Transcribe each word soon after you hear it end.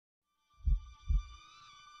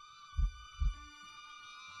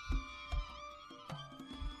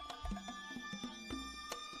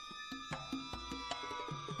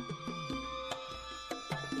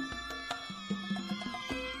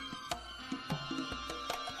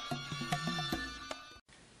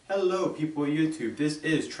Hello people of YouTube, this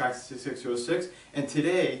is Track6606 and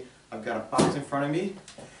today I've got a box in front of me.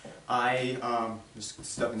 The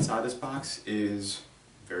stuff inside this box is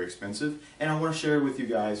very expensive and I want to share it with you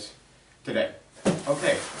guys today.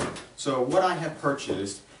 Okay, so what I have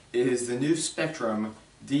purchased is the new Spectrum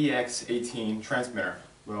DX18 transmitter.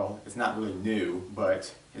 Well, it's not really new,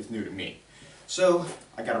 but it's new to me. So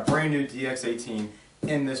I got a brand new DX18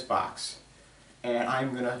 in this box. And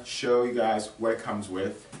I'm going to show you guys what it comes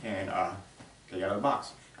with and get it out of the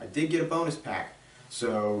box. I did get a bonus pack,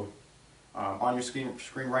 so on your screen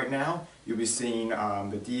right now you'll be seeing the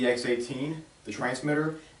DX18, the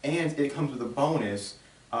transmitter, and it comes with a bonus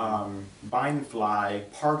bind and fly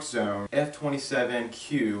Park Zone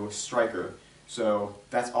F-27Q stryker. So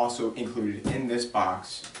that's also included in this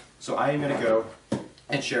box. So I am going to go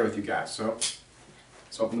and share with you guys. So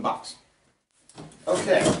let's open the box.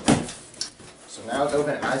 Okay. So now it's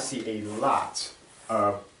open and I see a lot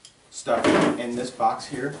of stuff in this box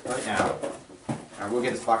here right now. I will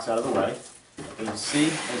get this box out of the way. As you can see,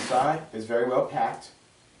 inside is very well packed.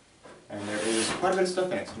 And there is quite a bit of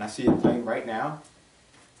stuff in it. And I see it playing right now.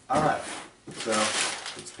 Alright, so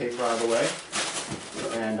it's paper out of the way.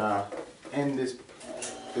 And this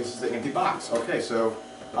is the empty box. Okay, so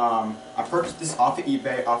I purchased this off of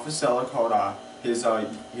eBay, off a seller called, his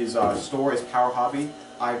store is Powerhobby.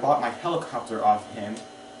 I bought my helicopter off him,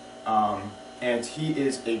 and he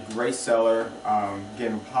is a great seller,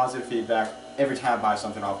 getting positive feedback every time I buy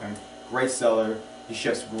something off him. Great seller, he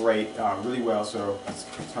ships great, really well, so let's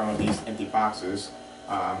turn on these empty boxes.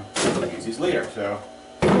 I'll use these later, so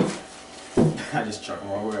I just chucked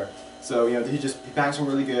them over there. So, you know, he packs them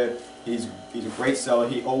really good. He's a great seller.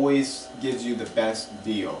 He always gives you the best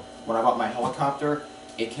deal. When I bought my helicopter,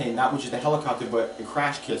 it came not with just a helicopter, but a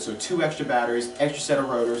crash kit, so 2 extra batteries, extra set of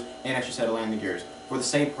rotors, and extra set of landing gears for the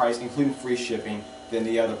same price, including free shipping, than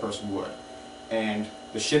the other person would. And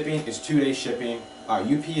the shipping is 2-day shipping.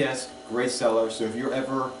 UPS, great seller. So if you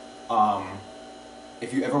ever want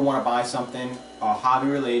to buy something hobby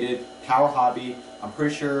related, Powerhobby, I'm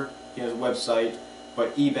pretty sure he has a website,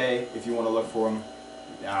 but eBay, if you want to look for him,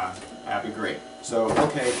 that'd be great. So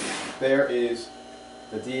okay, there is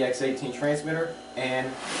the DX18 transmitter,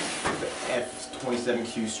 and the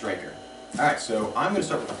F-27Q stryker. Alright, so I'm going to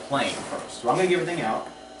start with the plane first. So I'm going to get everything out.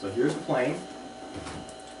 So here's the plane. I'm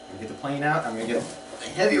going to get the plane out. I'm going to get the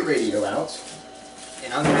heavy radio out.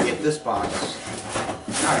 And I'm going to get this box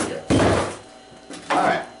out of here.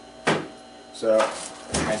 Alright. So,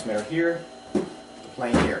 the transmitter here, the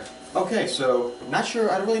plane here. Okay, so not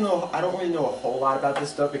sure, I don't really know a whole lot about this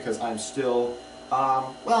stuff because I'm still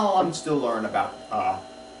I'm still learning about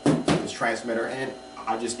this transmitter, and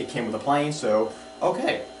it came with a plane, so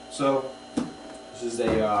okay. So this is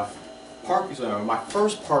a Park Zone, my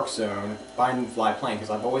first Park Zone bind and fly plane, because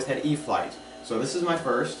I've always had E-Flight. So this is my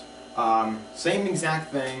first. Same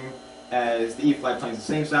exact thing as the E-Flight plane, the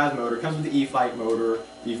same size motor, comes with the E-Flight motor,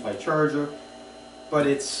 E-Flight charger, but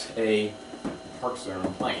it's a Park Zone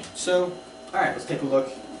plane. So, alright, let's take a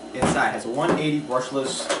look inside. It has a 180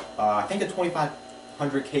 brushless, I think a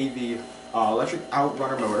 2500 kV electric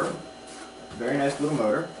outrunner motor. Very nice little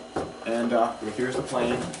motor. And here's the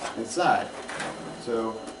plane inside.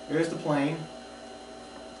 So here's the plane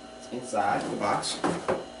inside the box.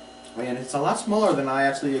 And it's a lot smaller than I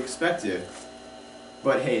actually expected.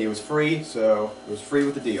 But hey, it was free, so it was free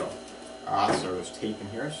with the deal. So there's tape in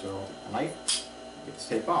here, so a knife, get this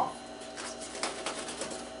tape off.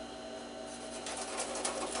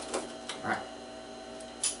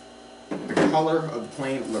 The color of the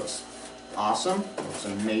plane looks awesome, looks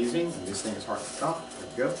amazing, and this thing is hard to stop.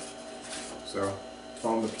 There we go. So,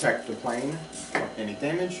 foam to protect the plane from any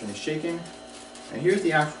damage, any shaking. And here's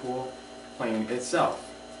the actual plane itself.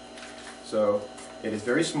 So, it is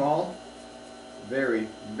very small, very,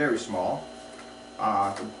 very small.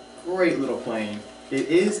 Great little plane. It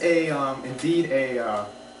is indeed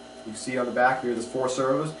you see on the back here, there's 4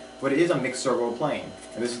 servos, but it is a mixed servo plane.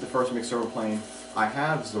 And this is the first mixed servo plane I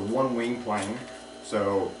have. This is a 1-wing plane,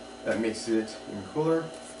 so that makes it even cooler.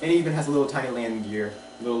 And it even has a little tiny landing gear,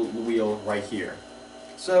 little wheel right here.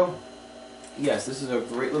 So, yes, this is a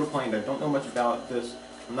great little plane. I don't know much about this.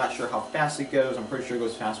 I'm not sure how fast it goes. I'm pretty sure it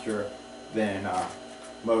goes faster than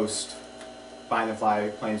most bind and fly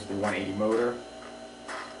planes with a 180 motor.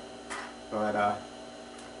 But,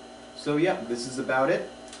 so yeah, this is about it.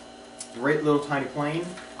 Great little tiny plane.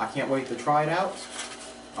 I can't wait to try it out.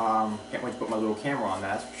 Can't wait to put my little camera on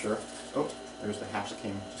that, for sure. Oh, there's the hatch that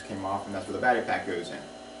just came off, and that's where the battery pack goes in.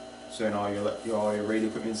 So, and all your radio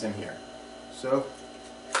equipment's in here. So,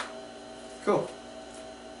 cool.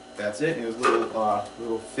 that's it. And there's a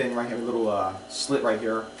little fin right here, a little slit right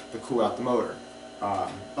here to cool out the motor.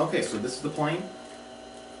 Okay, so this is the plane.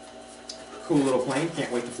 Cool little plane,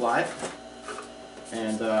 can't wait to fly it.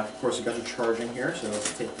 And of course you got your charging here, so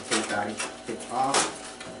let's take the tape out, tape off.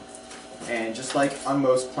 And just like on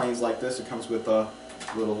most planes like this, it comes with a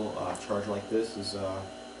little charger like this. Is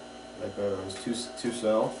like those two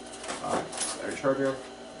cell battery charger.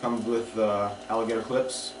 Comes with alligator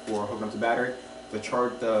clips for hooking up the battery.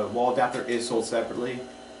 The wall adapter is sold separately.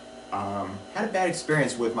 Had a bad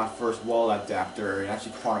experience with my first wall adapter. It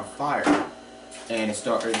actually caught on fire, and it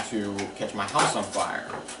started to catch my house on fire.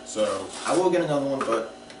 So I will get another one,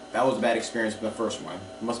 but that was a bad experience with the first one.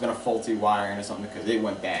 It must have been a faulty wiring or something because it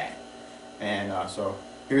went bad. And so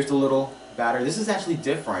here's the little battery. This is actually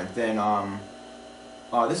different than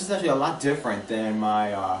this is actually a lot different than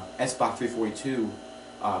my F-27Q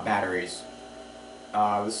batteries.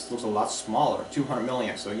 This looks a lot smaller, 200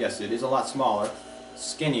 milliamps. So yes, it is a lot smaller,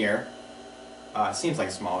 skinnier. It seems like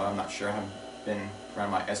it's smaller. I'm not sure. I haven't been around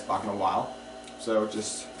my S-Box in a while. So it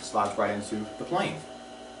just slides right into the plane.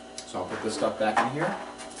 So I'll put this stuff back in here,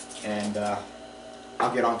 and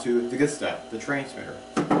I'll get on to the good stuff, the transmitter,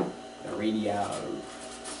 the radio.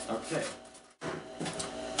 Okay.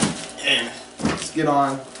 And let's get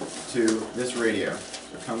on to this radio.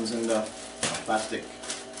 So it comes in the plastic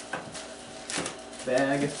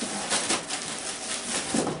bag.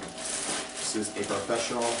 This is a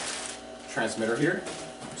professional transmitter here.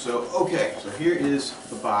 So okay, so here is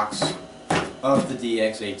the box of the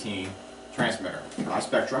DX18 transmitter, high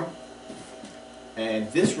spectrum.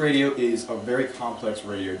 And this radio is a very complex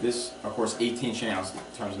radio. This, of course, 18 channels, in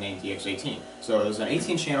terms of name DX18. So there's an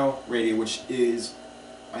 18 channel radio, which is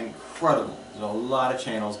incredible. There's a lot of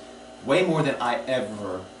channels, way more than I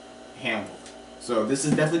ever handled. So this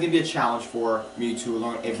is definitely going to be a challenge for me to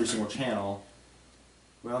learn every single channel.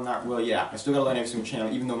 Well, yeah, I still got to learn every single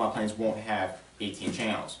channel, even though my planes won't have 18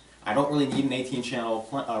 channels. I don't really need an 18 channel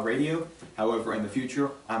radio. However, in the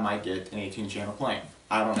future, I might get an 18 channel plane.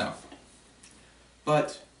 I don't know.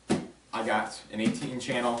 But I got an 18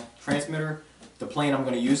 channel transmitter. The plane I'm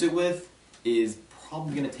going to use it with is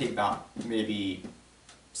probably going to take about maybe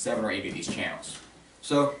 7 or 8 of these channels.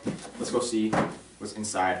 So let's go see what's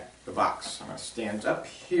inside the box. I'm going to stand up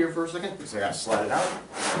here for a second because I got to slide it out.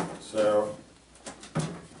 So I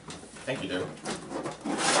think you do.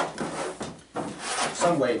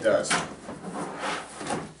 Some way it does.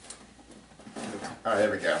 Alright,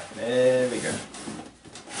 there we go. There we go.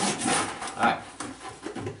 Alright.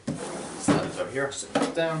 Slide this over here, sit this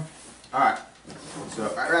down. Alright.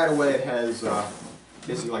 So right away it has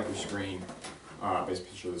basically like the screen. Basic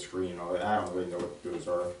picture of the screen and all that. I don't really know what those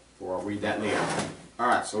are for. I'll read that later.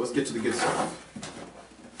 Alright, so let's get to the good stuff.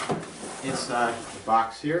 Inside the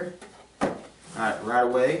box here. Alright, right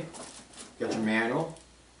away, got your manual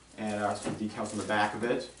and some decals on the back of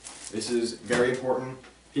it. This is very important.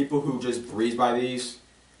 People who just breeze by these,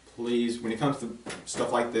 please, when it comes to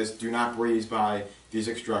stuff like this, do not breeze by these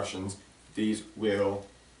instructions. These are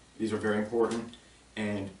very important,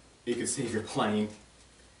 and it can save your plane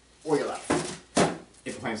or your life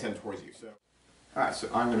if the plane's heading towards you. So, alright, so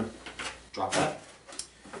I'm going to drop that.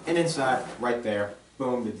 And inside, right there,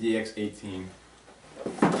 boom, the DX18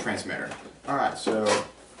 transmitter. Alright, so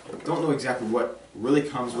don't know exactly what really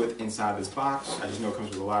comes with inside this box. I just know it comes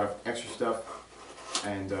with a lot of extra stuff.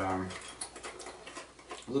 And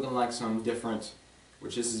looking like some different,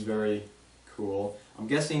 which this is very cool. I'm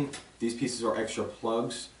guessing these pieces are extra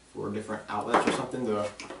plugs for different outlets or something to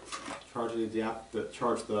charge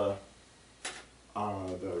the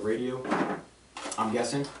radio. I'm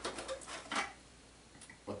guessing.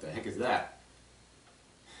 What the heck is that?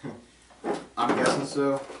 I'm guessing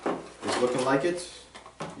so. It's looking like it.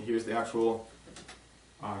 Here's the actual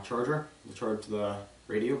charger to charge the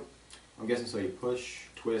radio. I'm guessing so. You push,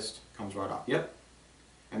 twist, comes right off. Yep.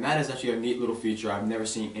 And that is actually a neat little feature. I've never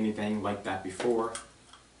seen anything like that before.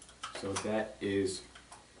 So that is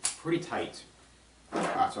pretty tight.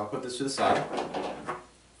 Alright, so I'll put this to the side.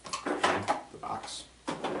 And the box.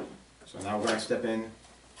 So now we're going to step in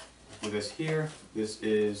with this here. This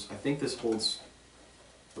is, I think this holds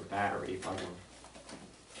the battery, if I can.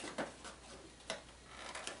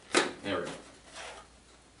 There we go.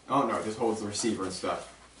 Oh no, this holds the receiver and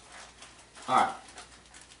stuff. Alright.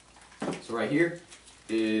 So right here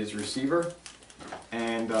is receiver.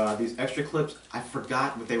 And these extra clips, I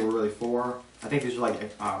forgot what they were really for. I think these are like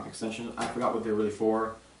extensions. I forgot what they're really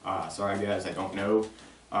for. Sorry guys, I don't know.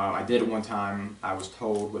 I did it one time. I was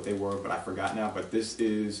told what they were, but I forgot now. But this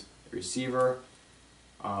is a receiver.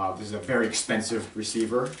 This is a very expensive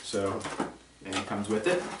receiver, so, and it comes with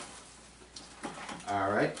it.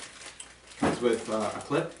 Alright, comes with a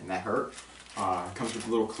clip, and that hurt. Comes with a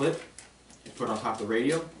little clip, you put it on top of the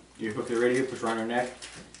radio. You hook the radio, put it around your neck.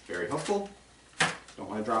 Very helpful. Don't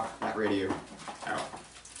want to drop that radio out.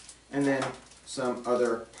 And then some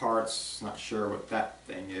other parts, not sure what that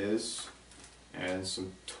thing is. And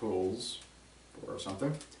some tools or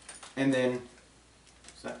something. And then,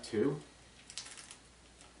 is that two?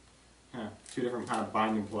 Yeah, two different kind of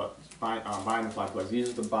binding plugs, binding fly plugs. These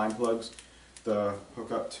are the bind plugs, the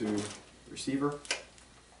hook up to the receiver,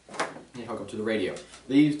 and hook up to the radio.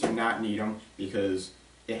 These do not need them because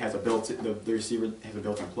it has a the receiver has a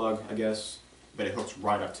built-in plug, I guess, but it hooks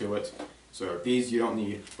right up to it. So these you don't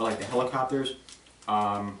need. But like the helicopters,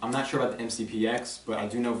 I'm not sure about the MCPX, but I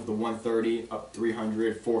do know for the 130, up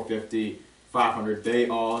 300, 450, 500, they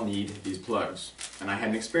all need these plugs. And I had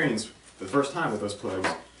an experience for the first time with those plugs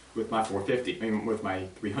with my 450, I mean with my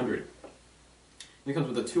 300. It comes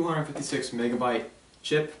with a 256 megabyte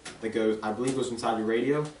chip that goes, I believe goes inside your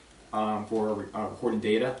radio for recording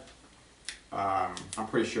data. I'm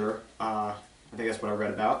pretty sure. I think that's what I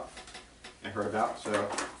read about and heard about, so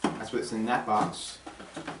that's what's in that box.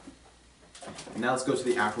 And now let's go to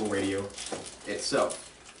the actual radio itself.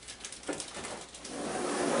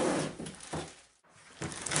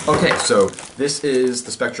 Okay, so this is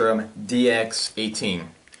the Spectrum DX18.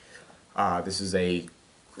 This is a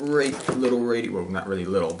great little radio, well not really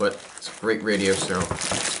little, but it's a great radio, so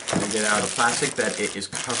I'm going to get out of the plastic that it is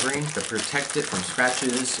covering to protect it from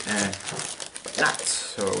scratches and whatnot.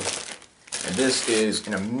 So, and this is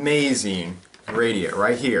an amazing radio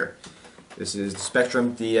right here. This is the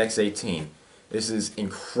Spectrum DX18. This is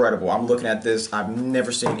incredible. I'm looking at this, I've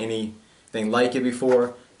never seen anything like it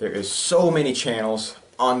before. There is so many channels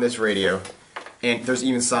on this radio, and there's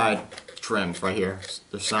even side trims right here.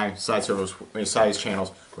 There's side servos, side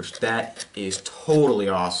channels, which that is totally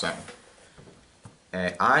awesome.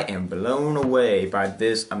 And I am blown away by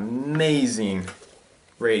this amazing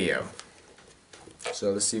radio.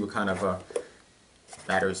 So let's see what kind of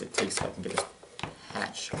batteries it takes so I can get this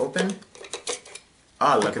hatch open.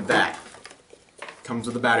 Ah, look at that. Comes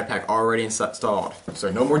with a battery pack already installed.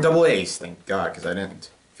 So no more double A's, thank God, because I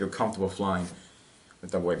didn't feel comfortable flying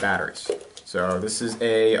with double A batteries. So this is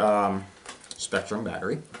a Spectrum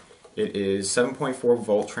battery. It is 7.4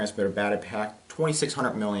 volt transmitter battery pack,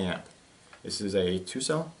 2600 milliamp. This is a two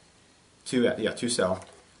cell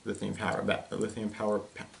lithium power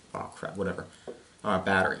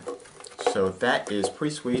battery. So that is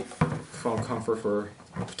pretty sweet foam comfort for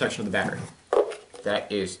protection of the battery.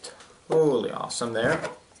 That is totally awesome there.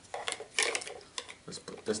 Let's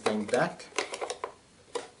put this thing back.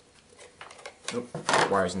 Nope,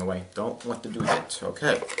 wire's in the way. Don't want to do that.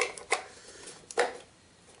 Okay. Well,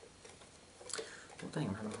 dang,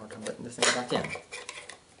 I'm having a hard time letting this thing back in.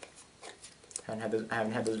 I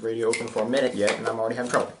haven't had this radio open for a minute yet, and I'm already having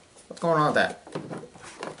trouble. What's going on with that?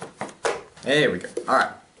 There we go. All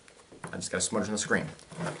right. I just got to smudge on the screen.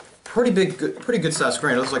 Pretty good size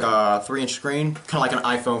screen. It looks like a 3-inch screen, kind of like an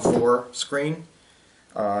iPhone 4 screen,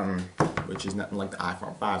 which is nothing like the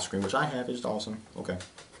iPhone 5 screen, which I have. It's awesome. Okay.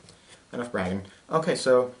 Enough bragging. Okay,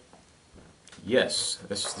 so yes,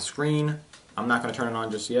 this is the screen. I'm not going to turn it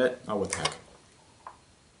on just yet. Oh, what the heck.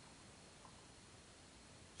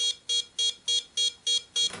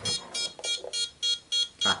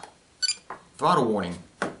 Ah, throttle warning.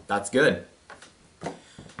 That's good.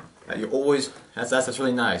 You always that's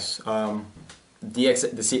really nice. The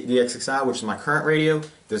DX6i, which is my current radio,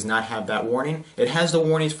 does not have that warning. It has the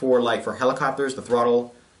warnings for helicopters, the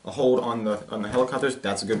throttle hold on the helicopters.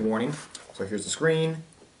 That's a good warning. So here's the screen.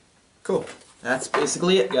 Cool. That's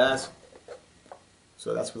basically it, guys.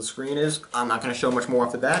 So that's what the screen is. I'm not going to show much more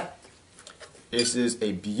after that. This is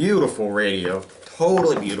a beautiful radio.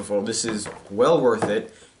 Totally beautiful. This is well worth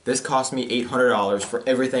it. This cost me $800 for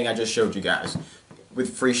everything I just showed you guys,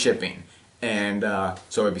 with free shipping. And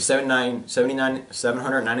so it'd be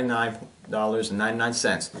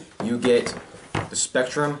 $799.99. You get the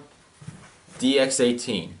Spectrum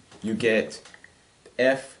DX18. You get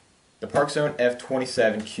the Park Zone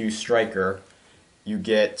F-27Q stryker. You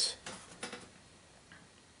get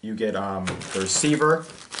the receiver.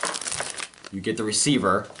 You get the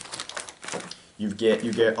receiver. You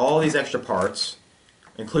get all these extra parts,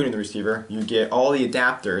 including the receiver. You get all the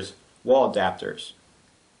adapters, wall adapters.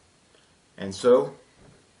 And so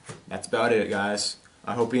that's about it, guys.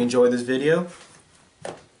 I hope you enjoyed this video.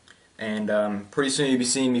 And pretty soon you'll be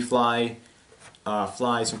seeing me fly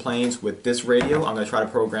some planes with this radio. I'm going to try to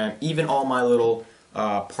program even all my little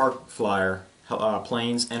park flyer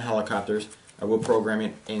planes and helicopters. I will program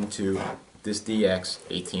it into this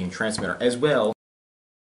DX18 transmitter as well.